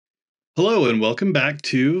Hello and welcome back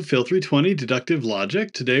to Phil 320 Deductive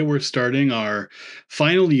Logic. Today we're starting our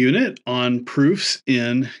final unit on proofs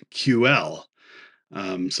in QL.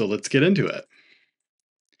 So let's get into it.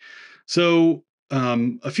 So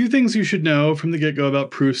a few things you should know from the get-go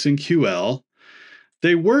about proofs in QL.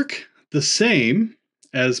 They work the same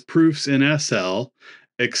as proofs in SL,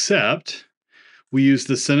 except we use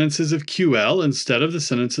the sentences of QL instead of the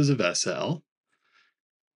sentences of SL.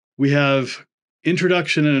 We have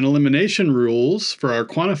introduction and elimination rules for our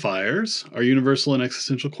quantifiers, our universal and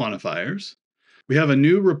existential quantifiers. We have a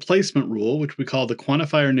new replacement rule, which we call the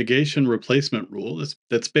quantifier negation replacement rule.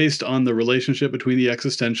 That's based on the relationship between the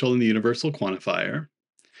existential and the universal quantifier.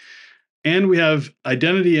 And we have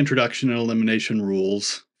identity introduction and elimination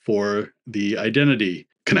rules for the identity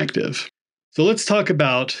connective. So let's talk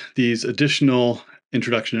about these additional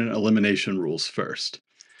introduction and elimination rules first.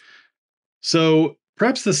 So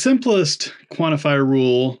perhaps the simplest quantifier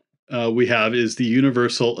rule we have is the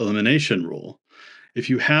universal elimination rule. If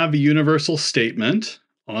you have a universal statement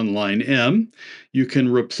on line M, you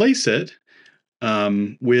can replace it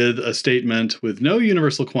with a statement with no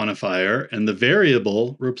universal quantifier and the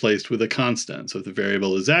variable replaced with a constant. So if the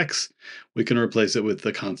variable is x, we can replace it with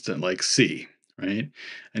the constant like c, right?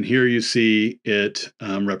 And here you see it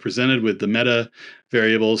represented with the meta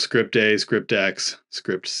variables script a, script x,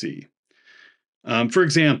 script c. For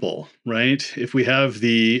example, right, if we have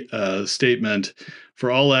the statement for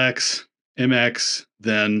all x, mx,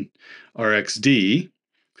 then rxd,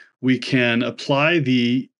 we can apply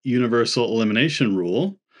the universal elimination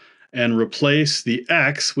rule and replace the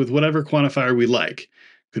x with whatever quantifier we like.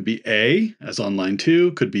 Could be a, as on line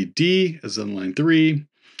 2, could be d, as on line 3.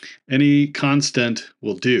 Any constant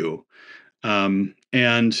will do. And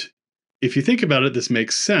if you think about it, this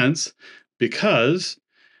makes sense because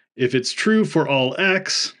if it's true for all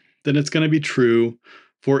x, then it's going to be true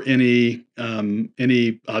for any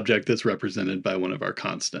object that's represented by one of our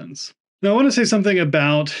constants. Now, I want to say something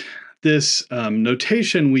about this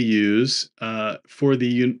notation we use for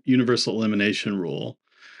the universal elimination rule.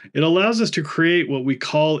 It allows us to create what we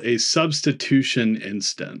call a substitution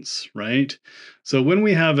instance, right? So when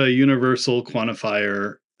we have a universal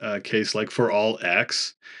quantifier case like for all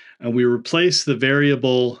x, and we replace the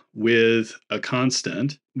variable with a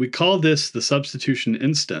constant, we call this the substitution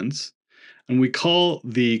instance. And we call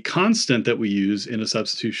the constant that we use in a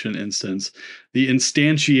substitution instance the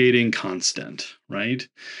instantiating constant, right?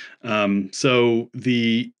 So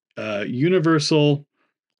the universal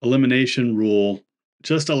elimination rule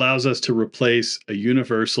just allows us to replace a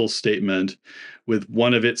universal statement with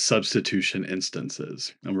one of its substitution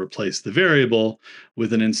instances and replace the variable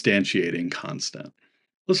with an instantiating constant.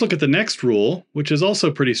 Let's look at the next rule, which is also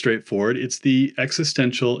pretty straightforward. It's the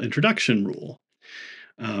existential introduction rule.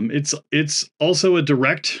 It's also a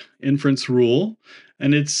direct inference rule,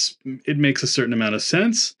 and it makes a certain amount of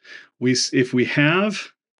sense. If we have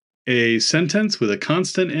a sentence with a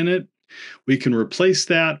constant in it, we can replace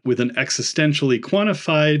that with an existentially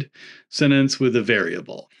quantified sentence with a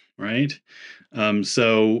variable, right?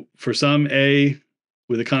 So for some a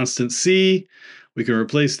with a constant c, we can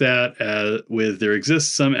replace that with there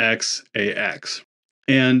exists some x, ax.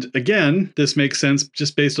 And again, this makes sense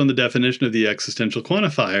just based on the definition of the existential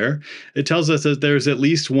quantifier. It tells us that there's at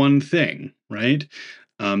least one thing, right,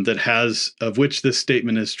 of which this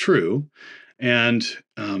statement is true. And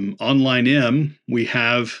on line M, we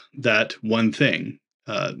have that one thing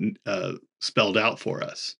spelled out for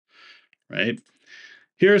us, right?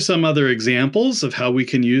 Here are some other examples of how we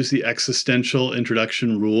can use the existential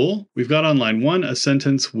introduction rule. We've got on line 1 a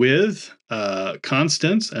sentence with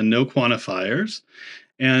constants and no quantifiers.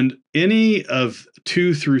 And any of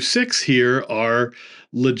 2 through 6 here are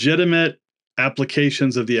legitimate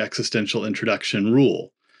applications of the existential introduction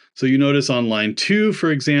rule. So you notice on line 2,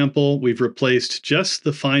 for example, we've replaced just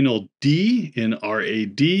the final d in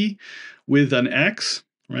RAD with an x,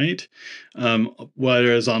 right?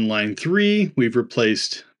 Whereas on line 3, we've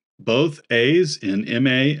replaced both a's in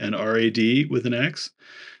MA and RAD with an x.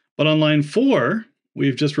 But on line 4,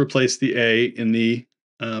 we've just replaced the a in the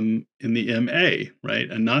MA, right?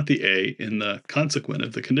 And not the a in the consequent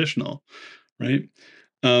of the conditional, right?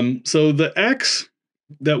 So the x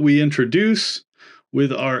that we introduce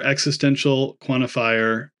with our existential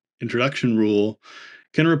quantifier introduction rule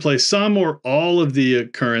can replace some or all of the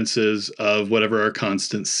occurrences of whatever our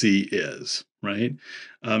constant c is, right?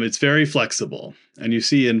 It's very flexible. And you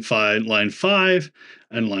see in line 5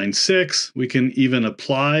 and line 6, we can even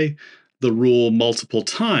apply the rule multiple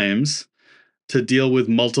times to deal with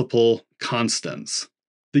multiple constants.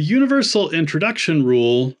 The universal introduction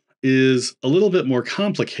rule is a little bit more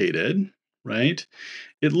complicated, right?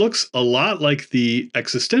 it looks a lot like the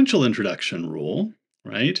existential introduction rule,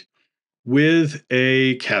 right? With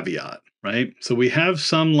a caveat, right? So we have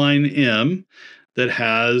some line M that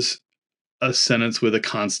has a sentence with a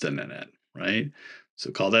constant in it, right?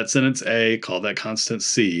 So call that sentence A, call that constant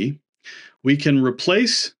C. We can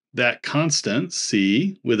replace that constant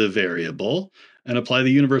C with a variable and apply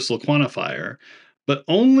the universal quantifier, but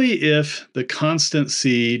only if the constant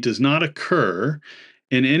C does not occur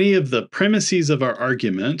in any of the premises of our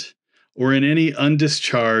argument or in any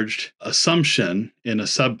undischarged assumption in a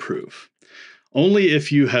subproof. Only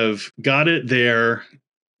if you have got it there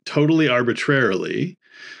totally arbitrarily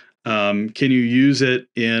can you use it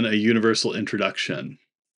in a universal introduction.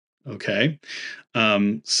 Okay.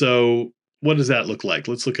 So what does that look like?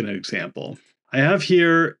 Let's look at an example. I have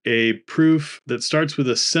here a proof that starts with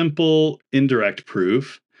a simple indirect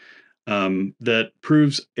proof that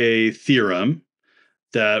proves a theorem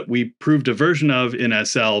that we proved a version of in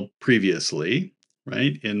SL previously,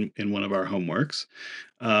 right, in one of our homeworks.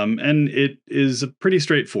 And it is pretty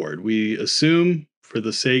straightforward. We assume, for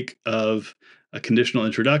the sake of a conditional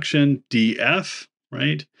introduction, df,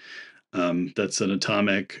 right? That's an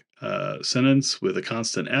atomic sentence with a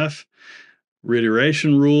constant f.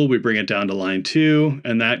 Reiteration rule, we bring it down to line 2,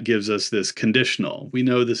 and that gives us this conditional. We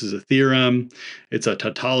know this is a theorem. It's a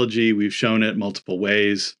tautology. We've shown it multiple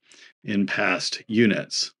ways in past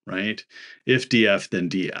units, right? If df, then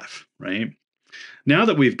df, right? Now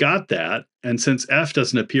that we've got that, and since f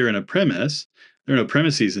doesn't appear in a premise, there are no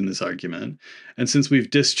premises in this argument, and since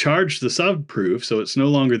we've discharged the subproof, so it's no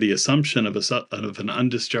longer the assumption of an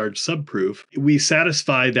undischarged subproof, we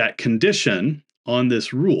satisfy that condition on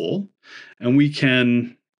this rule, and we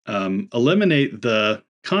can eliminate the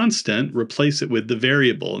constant, replace it with the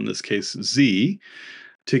variable, in this case z,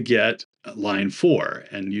 to get line 4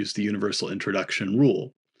 and use the universal introduction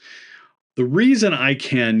rule. The reason I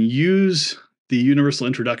can use the universal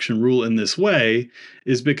introduction rule in this way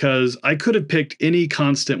is because I could have picked any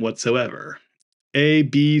constant whatsoever. A,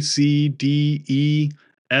 B, C, D, E,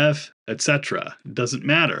 F, etc. It doesn't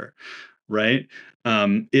matter, right?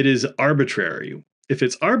 It is arbitrary. If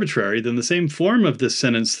it's arbitrary, then the same form of this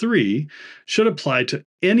sentence 3 should apply to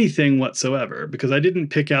anything whatsoever, because I didn't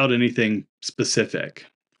pick out anything specific,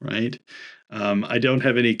 right? I don't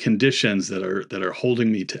have any conditions that are holding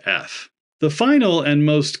me to F. The final and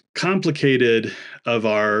most complicated of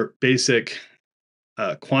our basic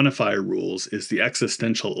quantifier rules is the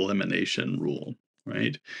existential elimination rule,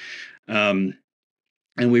 right? And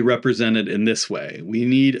we represent it in this way. We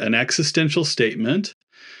need an existential statement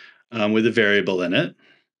with a variable in it.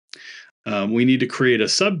 We need to create a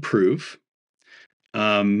subproof,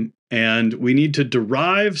 and we need to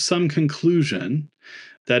derive some conclusion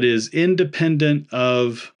that is independent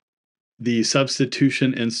of the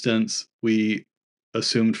substitution instance we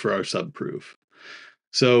assumed for our subproof.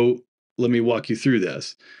 So let me walk you through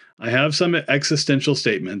this. I have some existential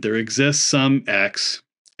statement. There exists some x,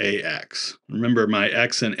 ax. Remember, my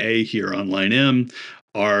x and a here on line M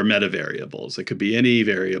are metavariables. It could be any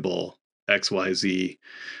variable, x, y, z.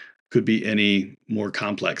 Could be any more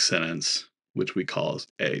complex sentence, which we call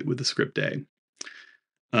a with the script a.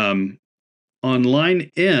 On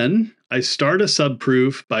line N, I start a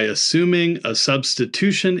subproof by assuming a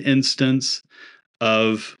substitution instance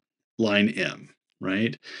of line M,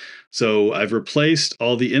 right? So I've replaced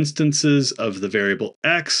all the instances of the variable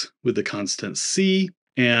x with the constant c,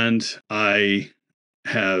 and I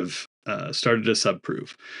have started a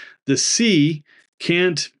subproof. The c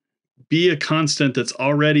can't be a constant that's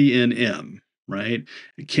already in M, right?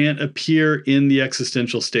 It can't appear in the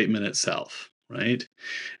existential statement itself, right?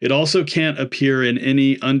 It also can't appear in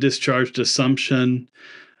any undischarged assumption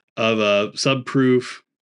of a subproof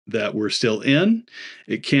that we're still in.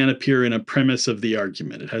 It can't appear in a premise of the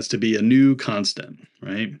argument. It has to be a new constant,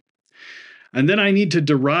 right? And then I need to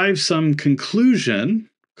derive some conclusion,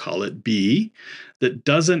 call it B, that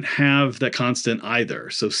doesn't have the constant either.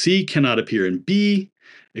 So C cannot appear in B.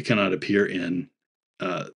 It cannot appear in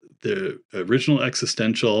the original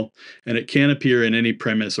existential, and it can't appear in any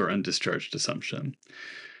premise or undischarged assumption.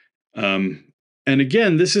 And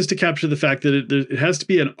again, this is to capture the fact that it has to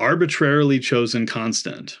be an arbitrarily chosen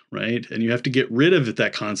constant, right? And you have to get rid of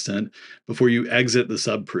that constant before you exit the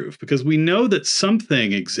subproof, because we know that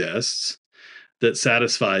something exists that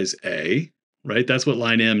satisfies A, right? That's what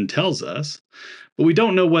line M tells us, but we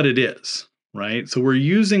don't know what it is, right? So we're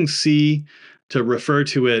using C to refer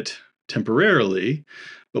to it temporarily,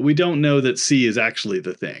 but we don't know that C is actually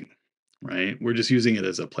the thing, right? We're just using it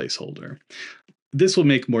as a placeholder. This will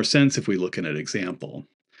make more sense if we look at an example.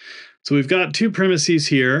 So we've got two premises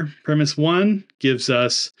here. Premise 1 gives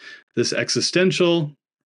us this existential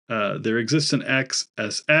there exists an x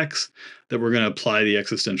as x that we're going to apply the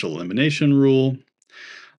existential elimination rule.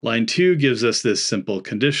 Line 2 gives us this simple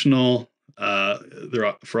conditional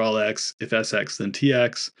for all x, if sx, then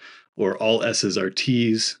tx, or all s's are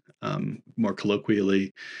t's, more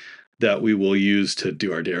colloquially, that we will use to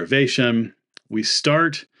do our derivation. We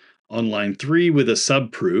start on line 3 with a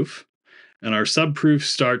subproof, and our subproof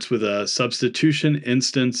starts with a substitution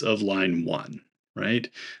instance of line 1, right?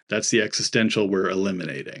 That's the existential we're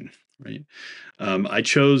eliminating, right? I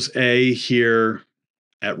chose A here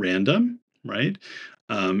at random, right?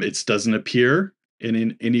 It doesn't appear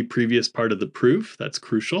in any previous part of the proof. That's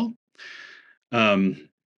crucial. And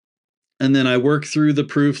then I work through the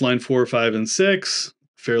proof, line 4, 5, and 6,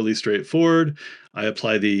 fairly straightforward. I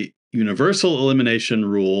apply the universal elimination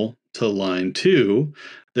rule to line 2.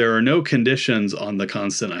 There are no conditions on the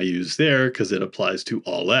constant I use there because it applies to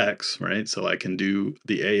all x, right? So I can do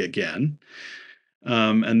the A again.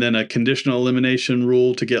 And then a conditional elimination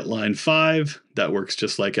rule to get line 5. That works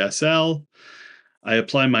just like SL. I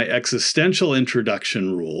apply my existential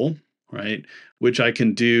introduction rule, right, which I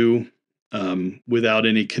can do without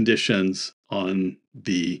any conditions on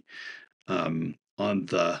the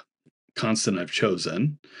constant I've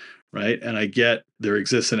chosen, right? And I get there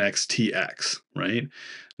exists an xtx, right?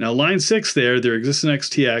 Now, line 6 there exists an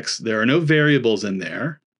xtx. There are no variables in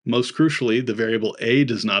there. Most crucially, the variable a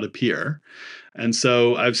does not appear. And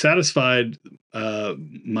so I've satisfied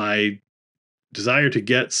my desire to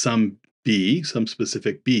get some b, some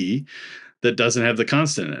specific b, that doesn't have the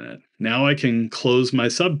constant in it. Now I can close my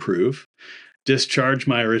subproof, discharge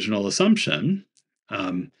my original assumption,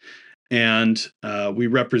 and we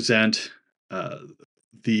represent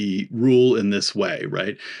the rule in this way,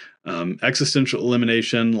 right? Existential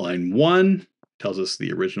elimination, line 1 tells us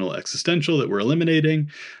the original existential that we're eliminating.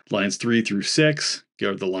 Lines 3 through 6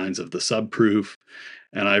 are the lines of the subproof.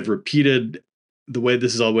 And I've repeated the way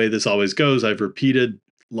this always goes. I've repeated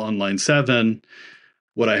on line 7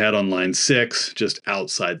 what I had on line 6, just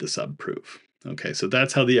outside the subproof. Okay, so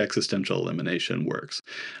that's how the existential elimination works.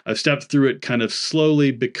 I've stepped through it kind of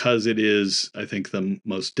slowly because it is, I think, the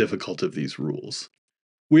most difficult of these rules.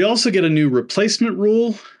 We also get a new replacement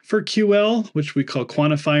rule for QL, which we call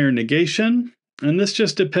quantifier negation. And this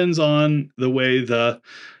just depends on the way the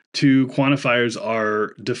two quantifiers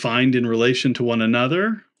are defined in relation to one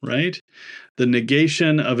another, right? The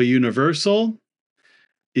negation of a universal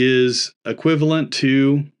is equivalent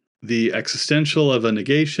to the existential of a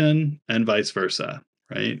negation and vice versa,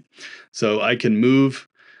 right? So I can move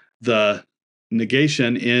the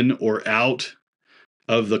negation in or out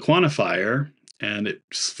of the quantifier, and it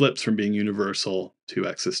flips from being universal to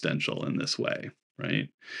existential in this way, right?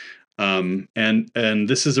 And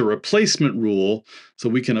this is a replacement rule, so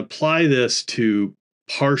we can apply this to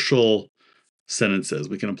partial sentences.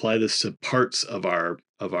 We can apply this to parts of our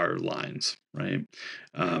lines, right?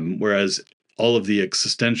 Whereas all of the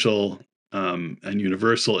existential and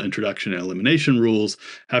universal introduction and elimination rules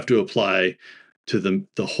have to apply to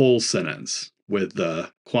the whole sentence, with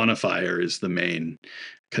the quantifier is the main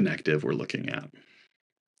connective we're looking at.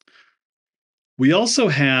 We also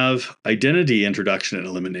have identity introduction and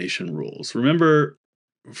elimination rules. Remember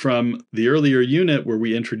from the earlier unit where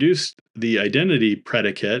we introduced the identity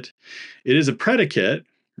predicate, it is a predicate,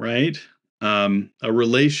 right? A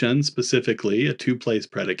relation, specifically, a two-place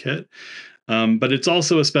predicate. But it's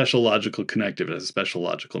also a special logical connective. It has a special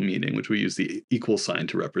logical meaning, which we use the equal sign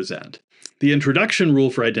to represent. The introduction rule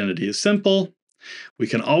for identity is simple. We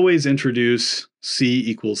can always introduce C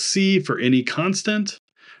equals C for any constant,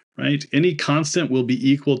 right? Any constant will be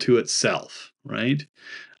equal to itself, right?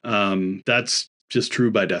 That's just true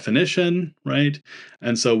by definition, right?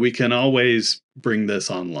 And so we can always bring this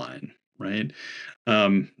online, right?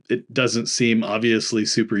 It doesn't seem obviously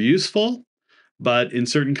super useful, but in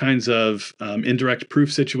certain kinds of indirect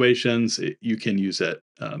proof situations, you can use it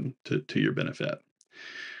to your benefit.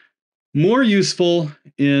 More useful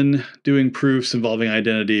in doing proofs involving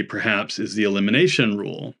identity, perhaps, is the elimination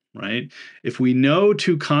rule, right? If we know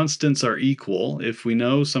two constants are equal, if we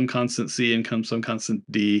know some constant C and some constant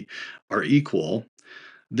D are equal,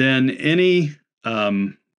 then any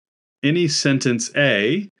sentence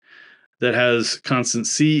A that has constant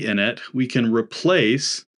C in it, we can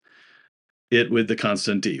replace it with the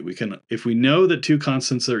constant D. If we know that two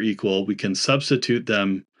constants are equal, we can substitute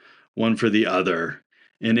them one for the other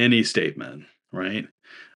in any statement, right?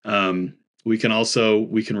 We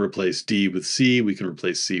can replace D with C. We can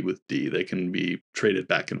replace C with D. They can be traded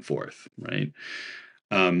back and forth, right?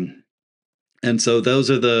 And so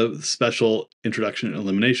those are the special introduction and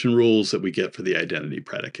elimination rules that we get for the identity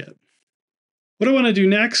predicate. What I want to do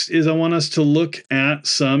next is I want us to look at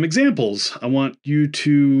some examples. I want you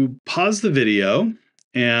to pause the video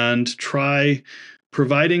and try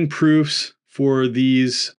providing proofs for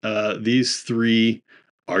these three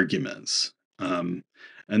arguments. And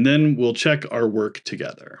then we'll check our work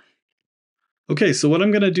together. Okay, so what I'm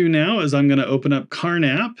going to do now is I'm going to open up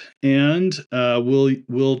Carnap and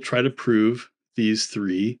we'll try to prove these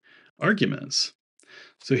three arguments.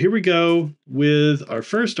 So here we go with our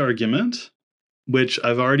first argument, which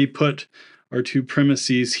I've already put our two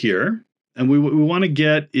premises here. And what we want to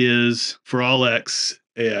get is for all x,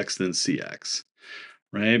 ax, then cx,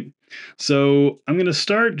 right? So I'm going to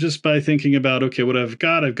start just by thinking about, okay, what I've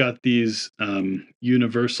got these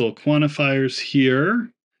universal quantifiers here.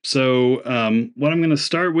 So what I'm going to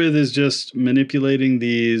start with is just manipulating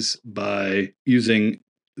these by using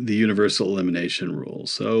the universal elimination rule.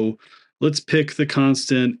 So let's pick the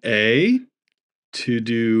constant a to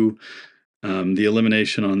do the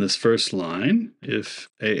elimination on this first line. If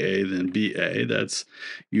AA, then BA, that's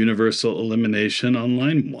universal elimination on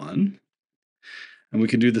line 1. And we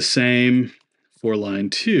can do the same for line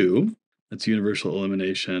 2. That's universal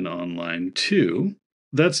elimination on line 2.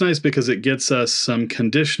 That's nice because it gets us some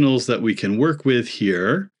conditionals that we can work with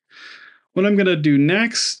here. What I'm going to do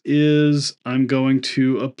next is I'm going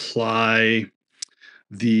to apply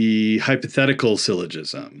the hypothetical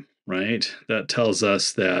syllogism, right? That tells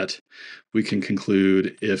us that we can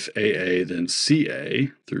conclude if AA, then CA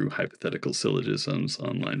through hypothetical syllogisms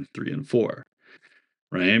on line 3 and 4,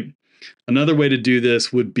 right? Another way to do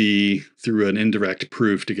this would be through an indirect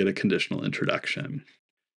proof to get a conditional introduction.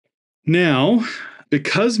 Now,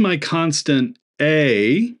 because my constant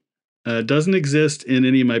A doesn't exist in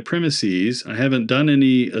any of my premises, I haven't done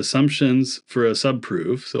any assumptions for a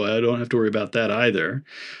subproof, so I don't have to worry about that either.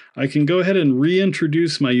 I can go ahead and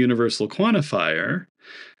reintroduce my universal quantifier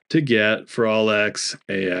to get for all x,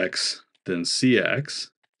 ax, then cx.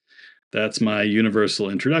 That's my universal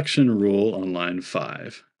introduction rule on line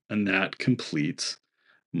 5, and that completes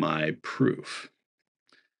my proof.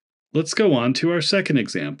 Let's go on to our second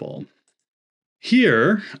example.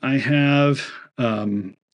 Here I have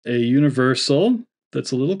a universal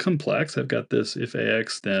that's a little complex. I've got this if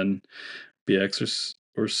ax, then bx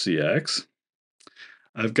or cx.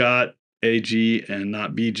 I've got ag and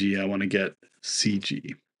not bg. I want to get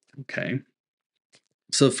cg. Okay.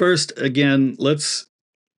 So first, again, let's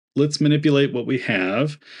manipulate what we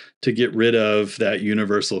have to get rid of that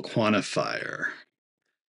universal quantifier.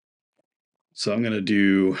 So I'm going to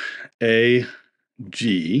do ag,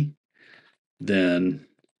 then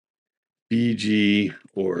bg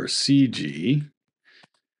or cg,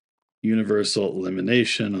 universal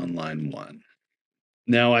elimination on line 1.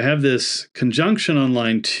 Now I have this conjunction on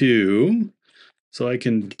line 2, so I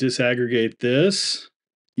can disaggregate this,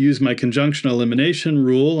 use my conjunction elimination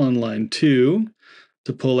rule on line 2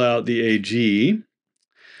 to pull out the AG.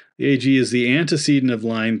 The AG is the antecedent of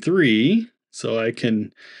line 3, so I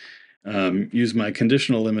can use my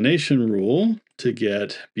conditional elimination rule to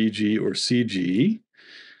get BG or CG.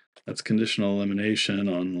 That's conditional elimination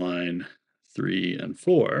on line 3 and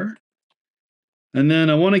 4. And then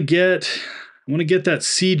I want to get that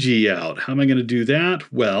CG out. How am I going to do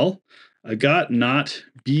that? Well, I got not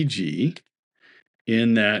BG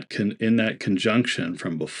in that conjunction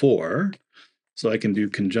from before. So I can do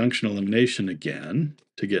conjunction elimination again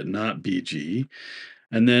to get not BG.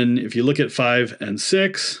 And then if you look at 5 and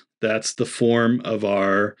 6, that's the form of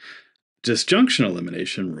our disjunction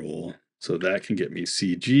elimination rule. So that can get me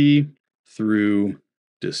CG through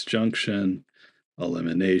disjunction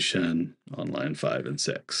elimination on line 5 and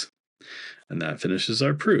 6. And that finishes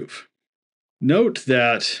our proof. Note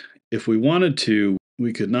that if we wanted to,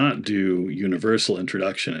 we could not do universal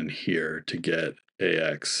introduction in here to get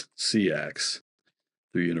AX, CX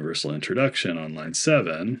through universal introduction on line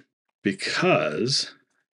 7, because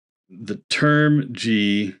the term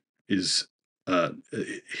G is,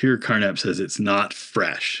 here Carnap says it's not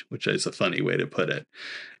fresh, which is a funny way to put it.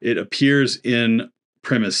 It appears in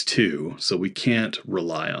premise 2, so we can't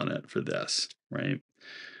rely on it for this, right?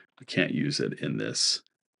 We can't use it in this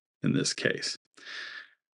case.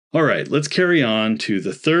 All right, let's carry on to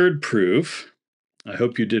the third proof. I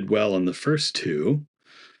hope you did well on the first two.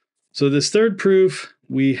 So this third proof,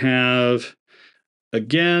 we have,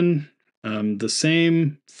 again, the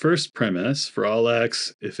same first premise for all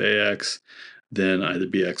x, if ax, then either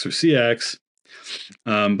bx or cx.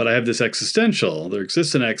 But I have this existential. There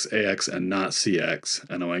exists an x, ax, and not cx,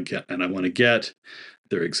 and I want to get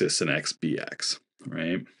there exists an x, bx,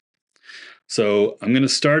 right? So I'm going to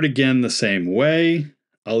start again the same way.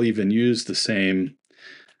 I'll even use the same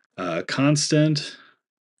constant.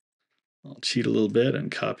 I'll cheat a little bit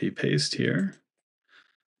and copy paste here,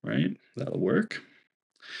 right? That'll work.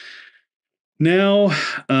 Now,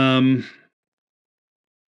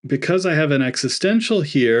 because I have an existential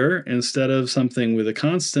here instead of something with a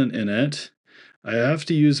constant in it, I have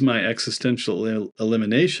to use my existential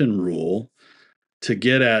elimination rule to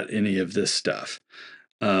get at any of this stuff.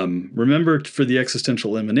 Remember, for the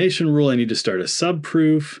existential elimination rule, I need to start a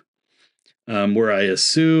subproof where I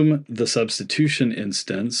assume the substitution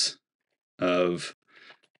instance of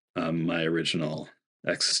my original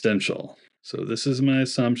existential. So this is my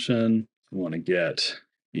assumption. I want to get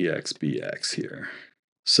EXBX here.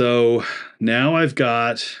 So now I've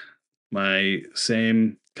got my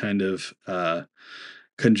same kind of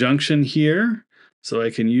conjunction here. So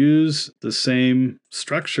I can use the same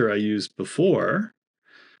structure I used before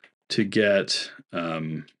to get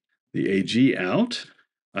the AG out.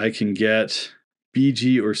 I can get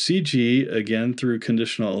BG or CG again through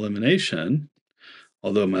conditional elimination,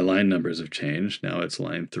 although my line numbers have changed. Now it's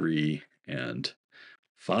line 3 and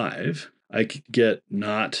 5. I could get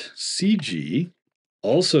not CG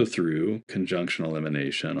also through conjunction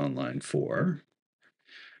elimination on line 4.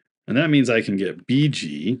 And that means I can get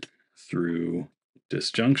BG through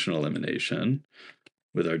disjunction elimination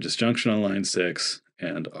with our disjunction on line 6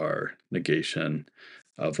 and our negation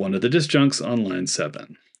of one of the disjuncts on line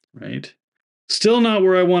 7, right? Still not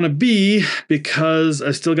where I want to be because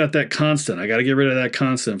I still got that constant. I got to get rid of that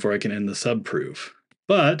constant before I can end the subproof.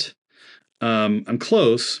 But I'm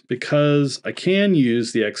close because I can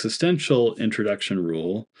use the existential introduction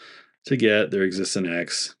rule to get there exists an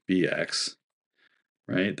x, bx,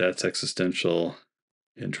 right? That's existential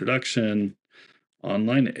introduction on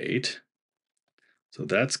line 8. So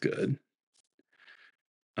that's good.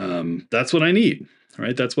 That's what I need,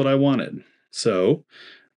 right? That's what I wanted. So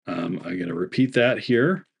I'm going to repeat that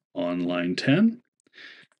here on line 10.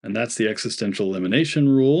 And that's the existential elimination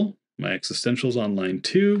rule. My existential is on line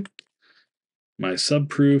 2. My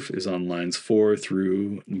subproof is on lines 4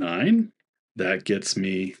 through 9. That gets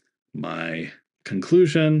me my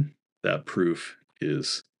conclusion. That proof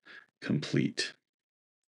is complete.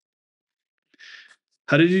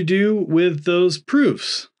 How did you do with those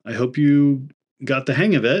proofs? I hope you got the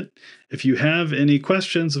hang of it. If you have any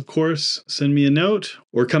questions, of course, send me a note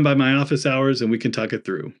or come by my office hours and we can talk it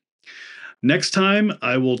through. Next time,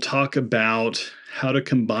 I will talk about how to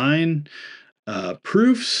combine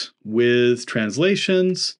proofs with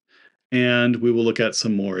translations, and we will look at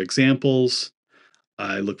some more examples.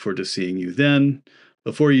 I look forward to seeing you then.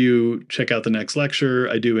 Before you check out the next lecture,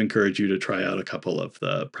 I do encourage you to try out a couple of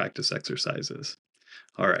the practice exercises.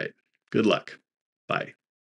 All right, good luck. Bye.